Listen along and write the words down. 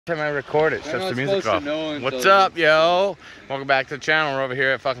Time I record it, shuts the music off. What's up, yo? Welcome back to the channel. We're over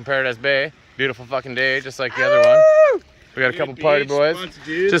here at fucking Paradise Bay. Beautiful fucking day, just like the other one. We got a couple party boys.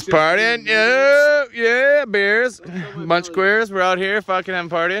 Just partying. Yeah, beers. Bunch of queers. We're out here fucking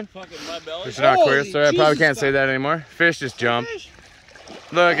having partying. Which are not queers, so I probably can't say that anymore. Fish just jumped.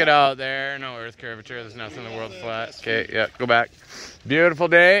 Look it out there. No earth curvature. There's nothing in the world flat. Okay, yeah, go back. Beautiful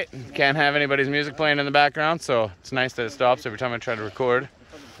day. Can't have anybody's music playing in the background, so it's nice that it stops every time I try to record.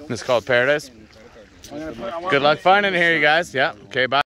 This is called Paradise. Good luck finding it here, you guys. Yeah. Okay, bye.